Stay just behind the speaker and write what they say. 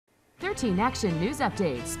13 Action News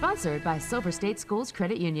Update, sponsored by Silver State Schools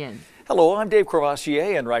Credit Union. Hello, I'm Dave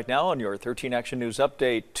Courvoisier, and right now on your 13 Action News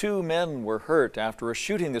Update, 2 men were hurt after a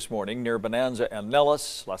shooting this morning near Bonanza and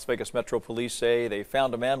Nellis. Las Vegas Metro Police say they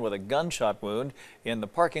found a man with a gunshot wound in the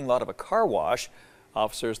parking lot of a car wash.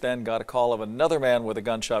 Officers then got a call of another man with a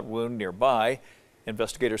gunshot wound nearby.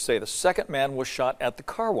 Investigators say the second man was shot at the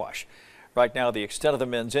car wash. Right now, the extent of the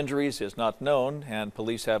men's injuries is not known, and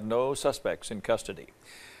police have no suspects in custody.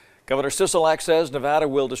 Governor Sisolak says Nevada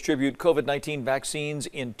will distribute COVID-19 vaccines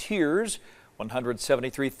in tiers.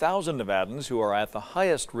 173,000 Nevadans who are at the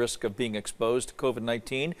highest risk of being exposed to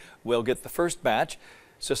COVID-19 will get the first batch.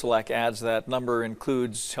 Sisolak adds that number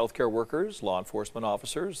includes healthcare workers, law enforcement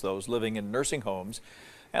officers, those living in nursing homes,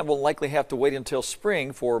 and will likely have to wait until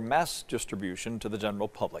spring for mass distribution to the general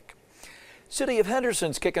public. City of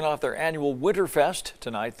Henderson's kicking off their annual Winterfest.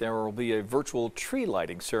 Tonight there will be a virtual tree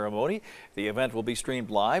lighting ceremony. The event will be streamed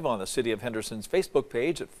live on the City of Henderson's Facebook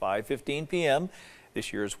page at 5:15 p.m.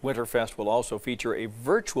 This year's Winterfest will also feature a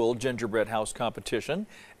virtual gingerbread house competition,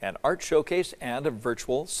 an art showcase, and a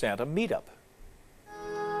virtual Santa meetup.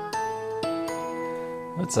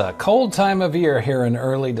 It's a cold time of year here in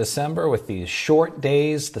early December with these short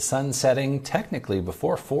days, the sun setting technically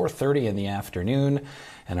before 4:30 in the afternoon,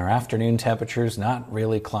 and our afternoon temperatures not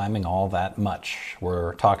really climbing all that much.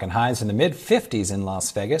 We're talking highs in the mid-50s in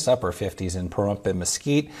Las Vegas, upper 50s in Pahrump and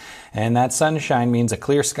Mesquite, and that sunshine means a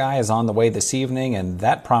clear sky is on the way this evening, and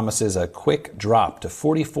that promises a quick drop to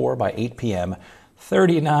 44 by 8 p.m.,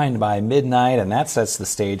 39 by midnight, and that sets the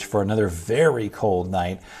stage for another very cold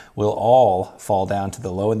night. We'll all fall down to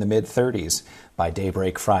the low in the mid-30s by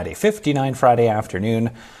daybreak Friday. 59 Friday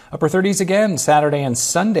afternoon, upper 30s again Saturday and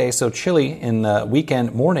Sunday, so chilly in the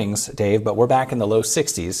weekend mornings, Dave, but we're back in the low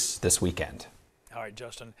 60s this weekend. All right,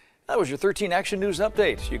 Justin, that was your 13 Action News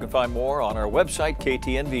Update. You can find more on our website,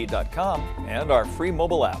 ktnv.com, and our free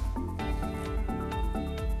mobile app.